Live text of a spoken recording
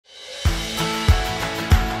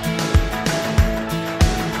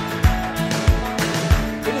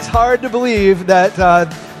hard to believe that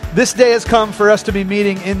this day has come for us to be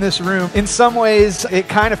meeting in this room. In some ways, it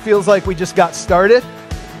kind of feels like we just got started.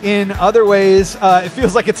 In other ways, it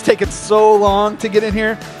feels like it's taken so long to get in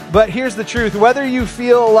here. But here's the truth. Whether you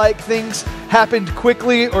feel like things happened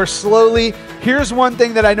quickly or slowly, here's one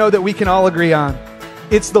thing that I know that we can all agree on.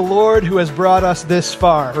 It's the Lord who has brought us this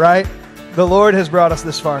far, right? The Lord has brought us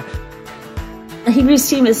this far. The Hebrews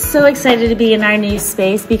team is so excited to be in our new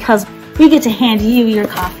space because we get to hand you your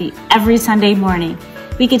coffee every Sunday morning.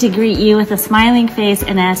 We get to greet you with a smiling face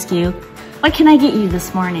and ask you, what can I get you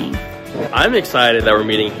this morning? I'm excited that we're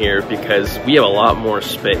meeting here because we have a lot more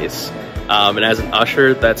space. And as an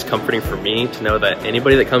usher, that's comforting for me to know that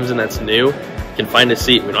anybody that comes in that's new can find a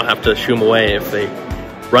seat. We don't have to shoo them away if they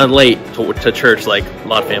run late to church like a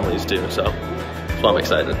lot of families do. So that's why I'm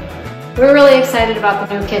excited. We're really excited about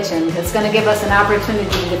the new kitchen. It's going to give us an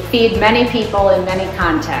opportunity to feed many people in many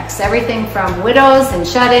contexts. Everything from widows and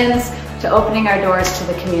shut-ins to opening our doors to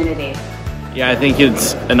the community. Yeah, I think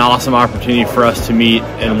it's an awesome opportunity for us to meet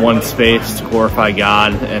in one space to glorify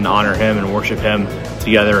God and honor Him and worship Him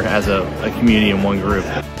together as a community in one group.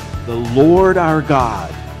 The Lord our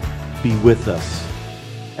God be with us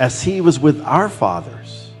as He was with our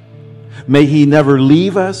fathers. May He never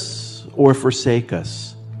leave us or forsake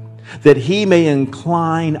us, that He may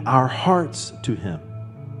incline our hearts to Him,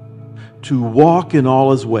 to walk in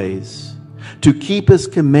all His ways, to keep His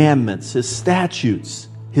commandments, His statutes,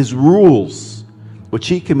 His rules, which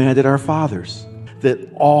He commanded our fathers,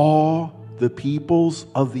 that all the peoples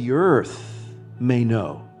of the earth may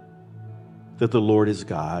know that the Lord is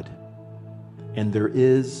God, and there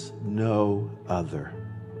is no other.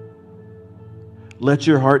 Let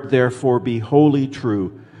your heart therefore be wholly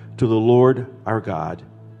true to the Lord our God,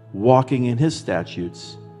 walking in His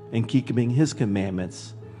statutes and keeping His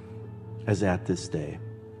commandments as at this day.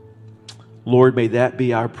 Lord, may that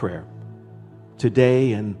be our prayer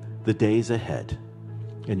today and the days ahead.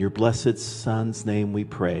 In your blessed Son's name we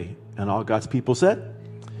pray. And all God's people said,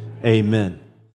 amen.